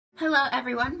Hello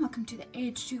everyone, welcome to the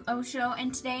H2O show,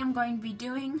 and today I'm going to be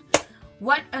doing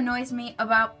what annoys me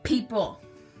about people.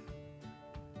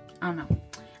 I don't know.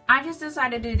 I just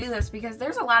decided to do this because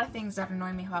there's a lot of things that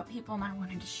annoy me about people and I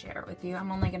wanted to share it with you.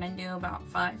 I'm only going to do about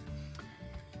 5.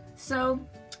 So,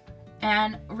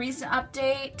 and recent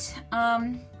update,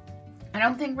 I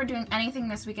don't think we're doing anything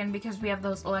this weekend because we have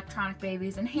those electronic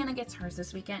babies and Hannah gets hers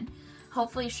this weekend.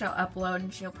 Hopefully she'll upload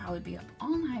and she'll probably be up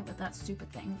all night with that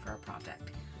stupid thing for a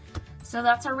project. So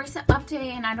that's our recent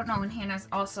update, and I don't know when Hannah's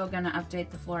also going to update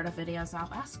the Florida videos.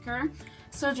 I'll ask her.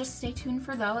 So just stay tuned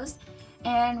for those.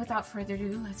 And without further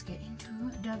ado, let's get into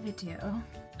the video.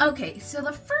 Okay, so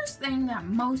the first thing that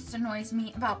most annoys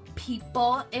me about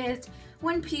people is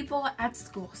when people at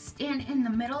school stand in the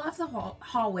middle of the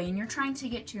hallway and you're trying to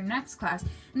get to your next class,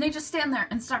 and they just stand there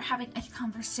and start having a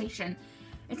conversation.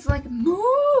 It's like,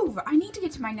 move! I need to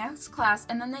get to my next class.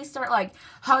 And then they start like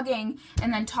hugging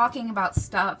and then talking about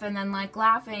stuff and then like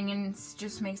laughing, and it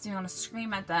just makes me want to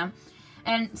scream at them.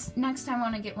 And next time I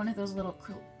want to get one of those little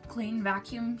clean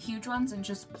vacuum huge ones and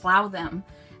just plow them.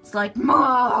 It's like,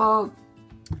 move!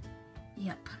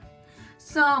 Yep.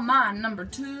 So my number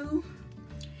 2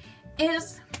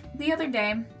 is the other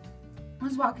day I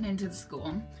was walking into the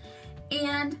school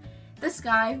and this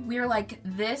guy, we were like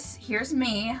this, here's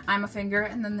me, I'm a finger,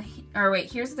 and then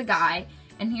here's the guy,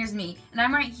 and here's me, and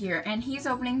I'm right here, and he's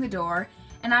opening the door,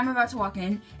 and I'm about to walk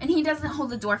in, and he doesn't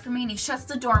hold the door for me, and he shuts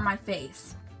the door in my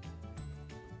face.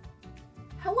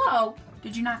 Hello?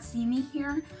 Did you not see me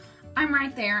here? I'm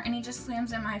right there, and he just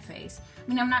slams in my face. I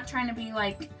mean, I'm not trying to be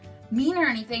like mean or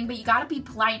anything, but you gotta be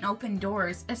polite and open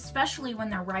doors, especially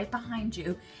when they're right behind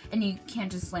you, and you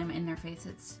can't just slam it in their face.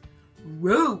 It's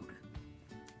rude.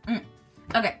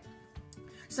 Okay,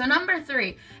 so number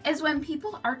 3 is when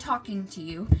people are talking to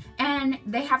you and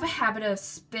they have a habit of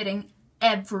spitting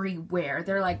everywhere.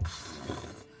 They're like,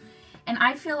 and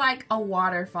I feel like a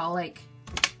waterfall, like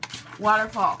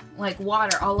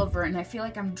water all over, and I feel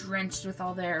like I'm drenched with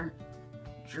all their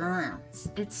germs.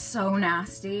 It's so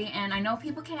nasty, and I know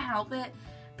people can't help it,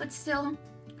 but still,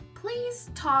 please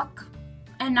talk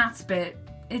and not spit.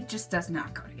 It just does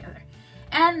not go together.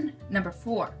 And number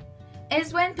 4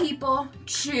 is when people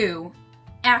chew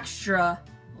extra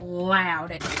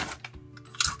loud.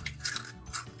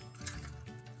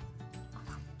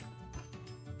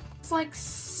 It's like,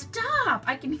 stop!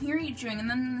 I can hear you chewing, and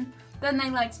then they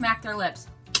like smack their lips.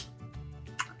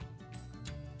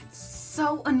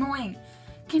 So annoying.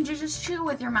 Can you just chew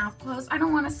with your mouth closed? I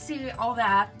don't want to see all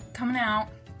that coming out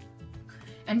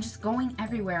and just going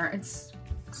everywhere. It's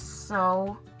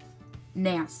so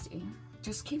nasty.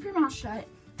 Just keep your mouth shut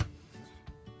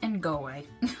and go away.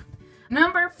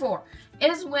 Number 4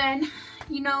 is when,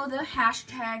 you know, the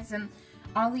hashtags and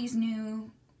all these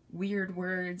new weird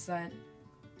words that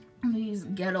these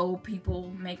ghetto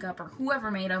people make up, or whoever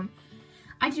made them.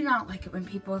 I do not like it when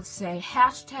people say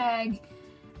hashtag,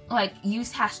 like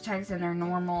use hashtags in their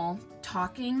normal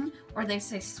talking, or they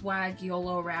say swag,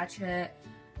 YOLO, ratchet,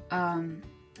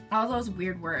 all those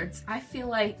weird words. I feel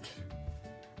like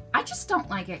I just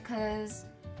don't like it because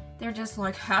they're just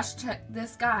like, hashtag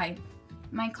this guy.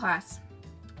 My class,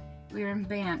 we were in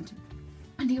band,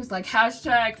 and he was like,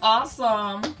 hashtag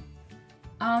awesome.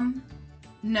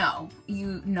 No,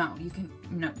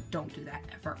 don't do that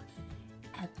ever.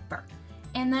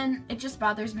 And then it just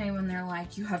bothers me when they're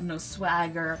like, you have no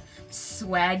swag, or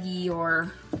swaggy,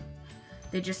 or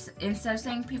they just, instead of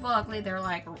saying people ugly, they're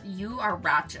like, you are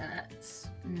ratchets.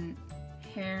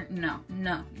 No.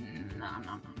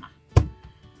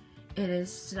 It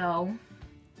is so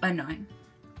annoying.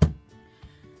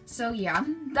 So yeah,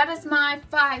 that is my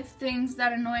 5 things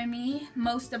that annoy me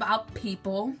most about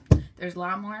people. There's a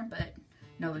lot more, but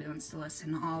nobody wants to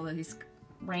listen to all of these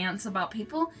rants about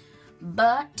people.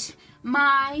 But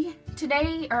my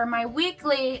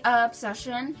weekly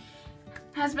obsession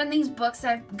has been these books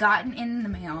I've gotten in the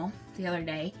mail the other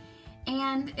day.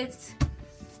 And it's,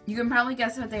 you can probably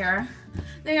guess what they are.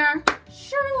 They are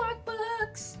Sherlock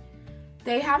Books.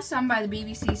 They have some by the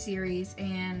BBC series,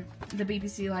 and the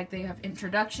BBC, like, they have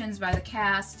introductions by the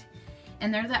cast,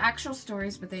 and they're the actual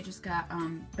stories, but they just got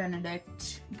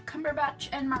Benedict Cumberbatch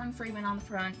and Martin Freeman on the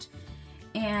front.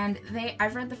 And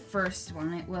I've read the first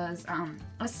one. It was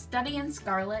A Study in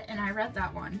Scarlet, and I read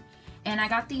that one. And I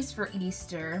got these for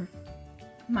Easter.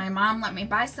 My mom let me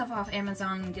buy stuff off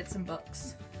Amazon and get some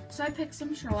books. So I picked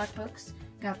some Sherlock books.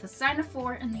 Got The Sign of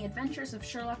 4 and The Adventures of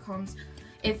Sherlock Holmes.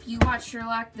 If you watch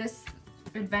Sherlock, this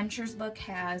adventures book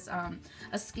has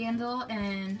a scandal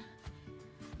in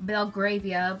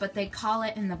Belgravia, but they call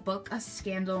it in the book A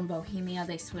Scandal in Bohemia.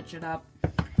 They switch it up.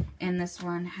 And this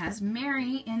one has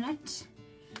Mary in it.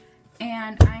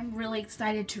 and I'm really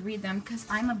excited to read them because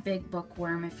I'm a big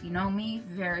bookworm, if you know me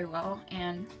very well,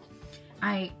 and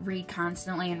I read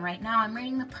constantly. And right now I'm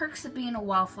reading The Perks of Being a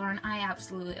Wallflower, and I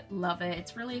absolutely love it.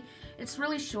 It's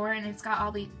really short, and it's got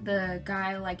all the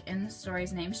guy like in the story.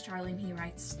 His name's Charlie, and he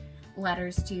writes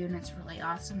letters to you, and it's really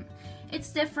awesome.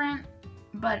 It's different,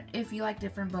 but if you like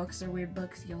different books or weird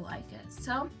books, you'll like it.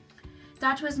 So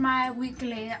that was my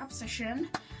weekly obsession.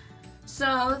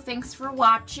 So thanks for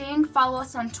watching. Follow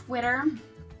us on Twitter,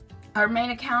 our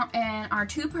main account, and our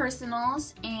 2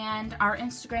 personals, and our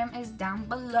Instagram is down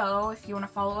below if you want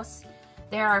to follow us.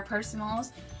 There are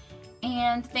personals.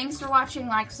 And thanks for watching.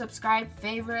 Like, subscribe,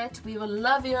 favorite. We will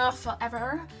love you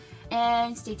forever.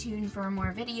 And stay tuned for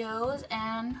more videos,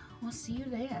 and we'll see you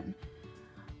then.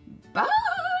 Bye!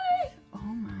 Oh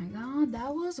my god,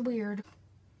 that was weird.